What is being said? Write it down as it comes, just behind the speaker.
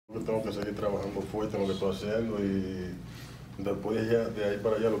Tengo que seguir trabajando fuerte en lo que estoy haciendo y después ya, de ahí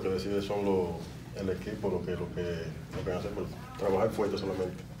para allá lo que decide son el equipo, lo que hace, pues, trabajar fuerte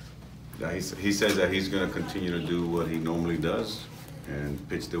solamente. He says that he's going to continue to do what he normally does and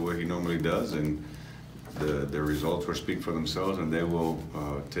pitch the way he normally does, and the results will speak for themselves, and they will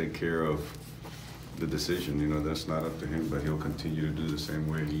take care of the decision. You know, that's not up to him, but he'll continue to do the same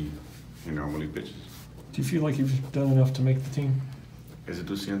way he normally pitches. Do you feel like you've done enough to make the team? ¿Ese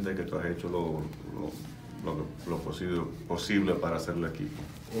tú sientes que tú has hecho lo posible para hacer el equipo?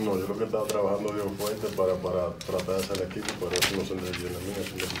 No, yo lo que he estado trabajando bien fuerte para tratar de hacer el equipo, pero eso no son decisiones mías,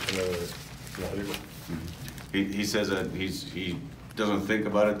 son decisiones de arriba. He says that he doesn't think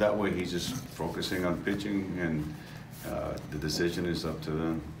about it that way. He's just focusing on pitching, and the decision is up to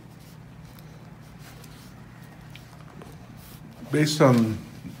them. Based on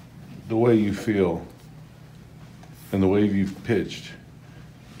the way you feel and the way you've pitched,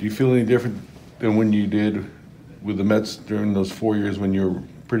 do you feel any different than when you did with the Mets during those 4 years when you were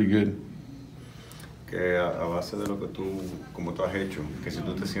pretty good? Que a base de lo que como tú has hecho, que si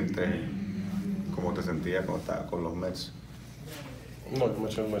tú te sientes como te sentías cuando estabas con los Mets. No,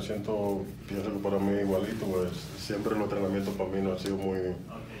 yo me siento, pienso que para mí igualito, pues siempre los entrenamientos para mí no han sido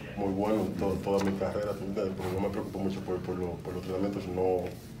muy buenos toda mi carrera, porque no me preocupo mucho por los entrenamientos, sino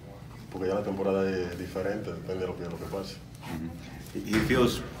porque ya la temporada es diferente, depende de lo que pase. He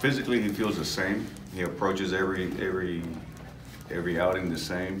feels physically, he feels the same. He approaches every outing the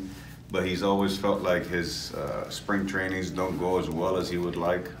same, but he's always felt like his spring trainings don't go as well as he would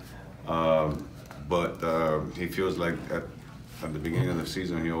like. But he feels like at the beginning of the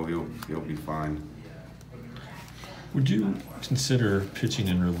season he'll be fine. Would you consider pitching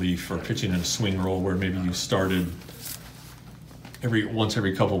in relief or pitching in a swing role where maybe you started once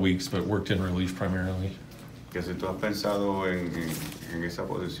every couple of weeks but worked in relief primarily? Que si tú has pensado en esa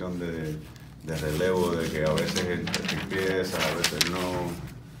posición de relevo, de que a veces empieza, a veces no,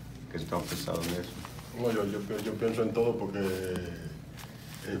 que si tú has pensado en eso. No, yo pienso en todo porque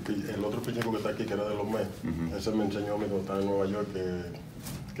el otro pitcher que está aquí, que era de los Mets, ese me enseñó a mí cuando estaba en Nueva York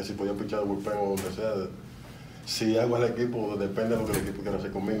que si podía pichar de bullpen o donde sea, si hago el equipo, depende de lo que el equipo quiera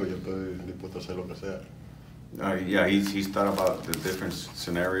hacer conmigo, yo estoy dispuesto a hacer lo que sea. Yeah, he's thought about the different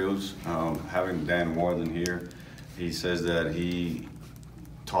scenarios. Having Dan Warden here, he says that he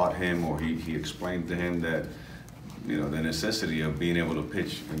taught him, or he explained to him that, you know, the necessity of being able to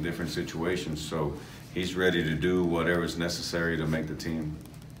pitch in different situations. So he's ready to do whatever is necessary to make the team.